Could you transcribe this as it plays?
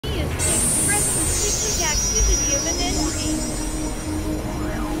cosmic activity of an entity.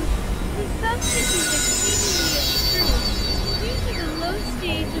 The subject is exceedingly abstruse. Due to the low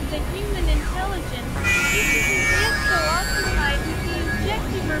stage of the human intelligence, it isn't yet so occupied with the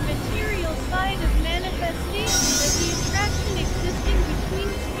objective or material side of manifestation that the attraction existing between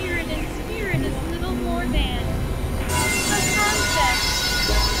spirit and spirit is little more than a concept.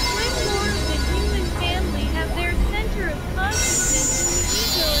 When more of the human family have their center of consciousness in the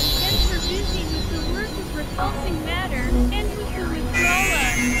ego and hence are busy with the work of repulsing matter, and with the withdrawal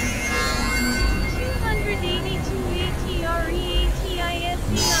of 282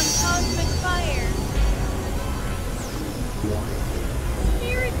 ATREATISE on cosmic fire.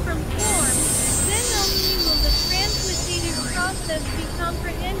 Spirit from form, then only will the transmutative process be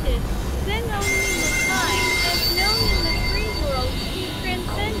comprehended, then only will time, as known in the three worlds, be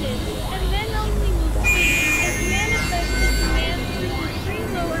transcended, and then only will space, as manifested to man through the three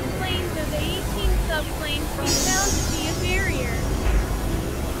lower planes of the 18 subplanes, be found to be a barrier.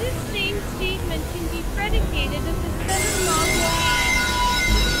 This same statement can be predicated of the seven logos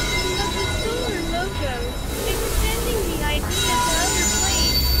of the solar logos, extending the idea to other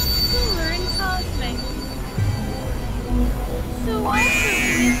planes, solar and cosmic. So also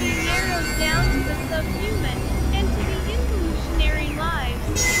can it be narrowed down to the subhuman, and to the involutionary lives,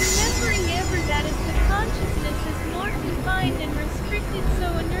 remembering ever that as the consciousness is more confined and restricted, so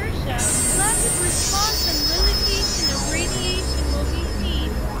inertia, lack of response and limitation of radiation will be seen.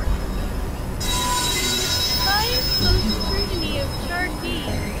 By a close scrutiny of Chart B,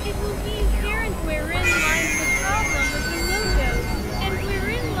 it will be apparent wherein lies the problem of the logos, and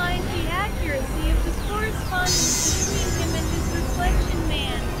wherein lies the accuracy of the correspondence between him and his reflection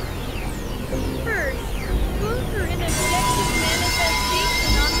man. First, both are in objective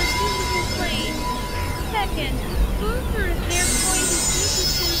manifestation on the physical plane. Second, both are at their point of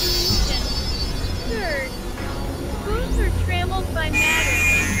deepest involution. Third, both are trammeled by matter,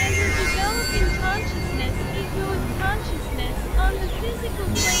 and are developing consciousness, egoic consciousness, on the physical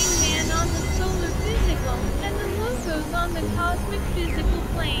plane, man on the solar physical, and the logos on the cosmic physical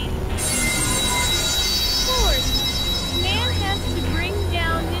plane. Fourth, man has to bring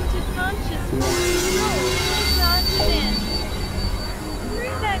down into consciousness the soul and God within.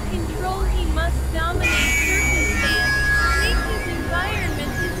 Through that control he must dominate circumstance, make his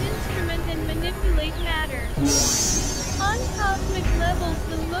environment his instrument and manipulate matter. On cosmic levels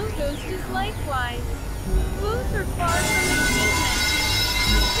the logos is likewise. Both are far from achievement.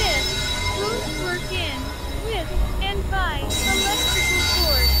 Fifth, both work in, with, and by, electrical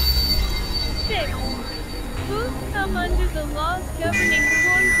force. Sixth, both come under the laws governing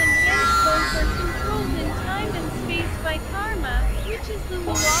forms and hence both are controlled in time and space by karma, which is the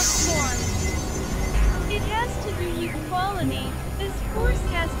law of form. It has to do with quality, as force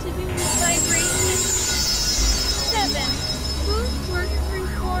has to do with vibration. 7. Both work through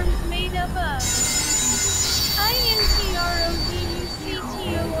forms made up of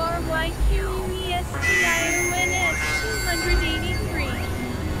INTRODUCTORYQUESTIONS 283.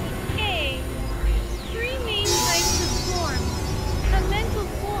 A. Three main types of forms. A mental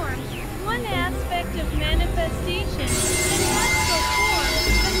form, one aspect of manifestation, an astral form,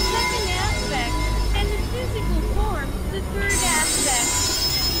 a second aspect, and a physical form, the third aspect.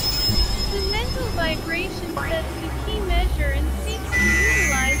 The mental vibration sets the key measure and seeks to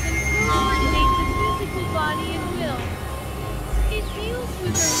utilize and coordinate the physical body and will. It deals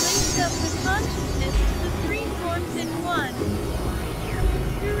with or links up the consciousness to the three forms in one.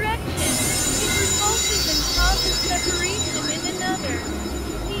 Direction. It repulses and causes separation in another.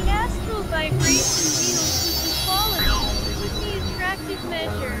 The astral vibration deals with the quality, with the attractive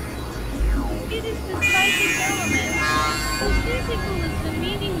measure. It is the psychic element. The physical is the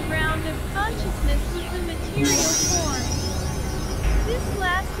meeting ground of consciousness with the material form. This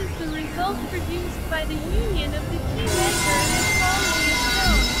last is the result produced by the union of the key measure and the quality of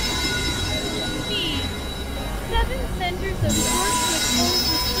tone. B. 7 centers of force which hold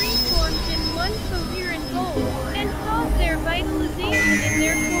the three forms in one coherent whole, and cause their vitalization and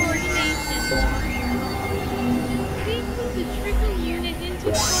their coordination. These put the triple unit into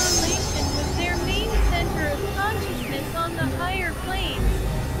correlation with their main center of consciousness on the higher planes,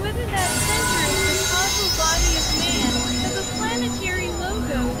 whether that center is the causal body of man, of a planetary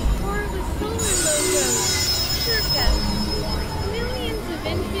logos, or of a solar logos. Circa millions of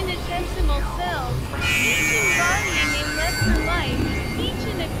infinitesimal cells, each embodying a lesser life, each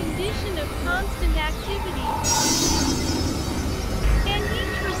in a condition of constant activity, and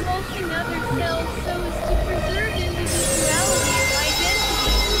each repulsing other cells so as to preserve individuality or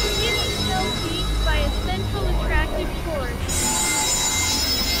identity, it is held to each by a central attractive force.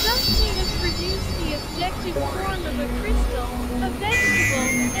 Thus we have produced the objective form of a crystal, a vegetable,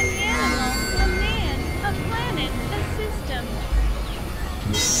 an animal, a man, a planet, a system.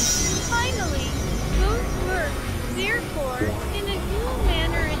 Finally, both work, therefore, in a dual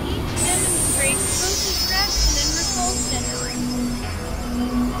manner and each demonstrates both attraction and repulsion.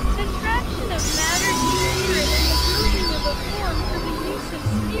 Attraction of matter to spirit and the building of a form for the use of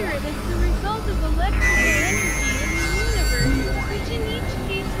spirit is the result of electrical energy in the universe, which in each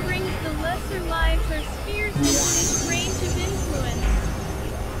case brings the lesser lives or spheres into its range of influence.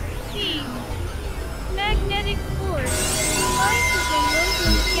 C. Magnetic force. The life of the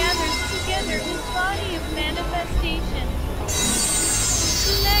logos gathers together his body of manifestation.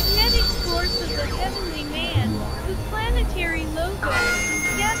 The magnetic force of the heavenly man, the planetary logos,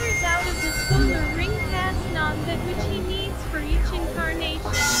 gathers out of the solar ring past not that which he needs for each incarnation.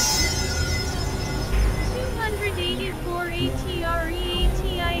 284 ATREATISE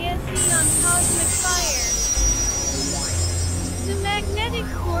on Cosmic Fire. The magnetic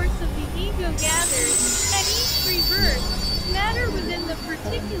force of the ego gathers, at each rebirth, matter within the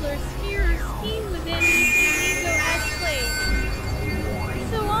particular sphere or scheme within which the ego has placed.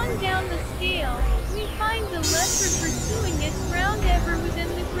 So on down the scale, we find the lesser pursuing its round ever within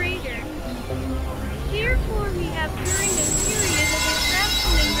the greater. Therefore we have during a period of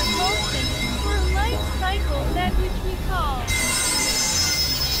attraction and repulsion, or a life cycle, that which we call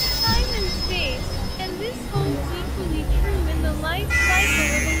time and space, and this holds equally true in the life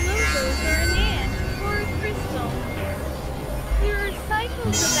cycle of a logos or an ant, or a crystal. There are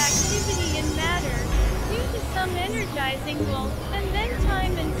cycles of activity and matter, due to some energizing bulk, and then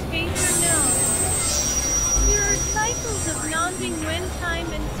time and space are known. There are cycles of non-being when time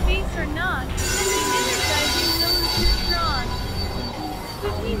and space are not, and the energizing zones are drawn.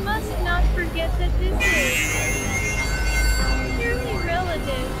 But we must not forget that this is purely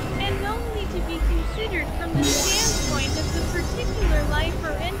relative, and only to be considered from the standpoint of the particular life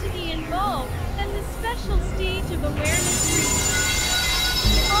or entity involved, and the special stage of awareness reached.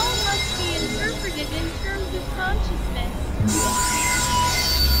 All must be interpreted in terms of consciousness.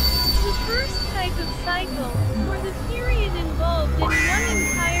 The first type of cycle, or the period involved in one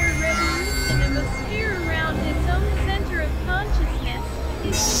entire revolution of a sphere around its own center of consciousness,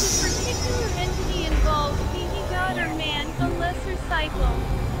 is with the particular entity involved, be he God or man, a lesser cycle.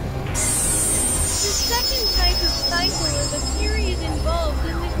 The second type of cycle is a period involved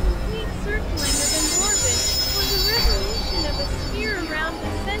in the complete circling of an orbit, or the revolution of a sphere around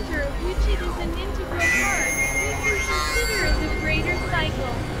the center of which it is an integral part, which we consider as a greater cycle.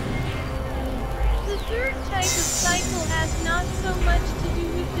 The third type of cycle has not so much to do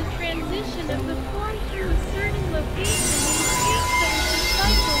with the transition of the form through a certain location in space, but is a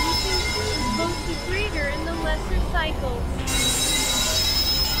cycle which includes both the greater and the lesser cycles.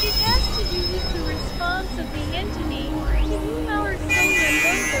 It has to do with the response of the entity, to whom our solar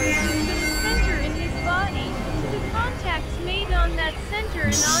logos is put a center in his body, to the contacts made on that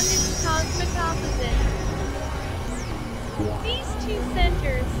center and on its cosmic opposite. These two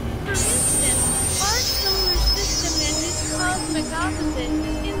centers, for instance, our solar system and its cosmic opposite,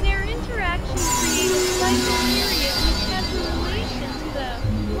 in their interaction create a cycle period which has a relation to the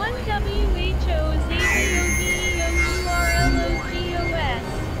 1WHO's ABODEOURLOGOS.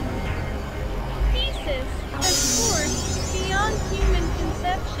 Thesis, of course, beyond human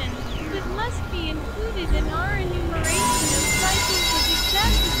conception, but must be included in our enumeration of cycles of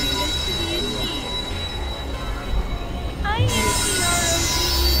exactitude as to be achieved. INTRODUCTORYQUESTIONS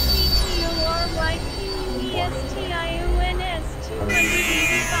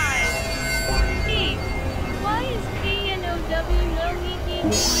 285. 8. Why is KNOWLEXOTERICANESOTERIC?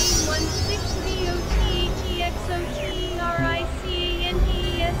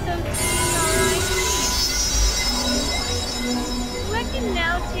 We can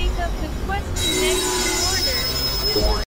now take up the question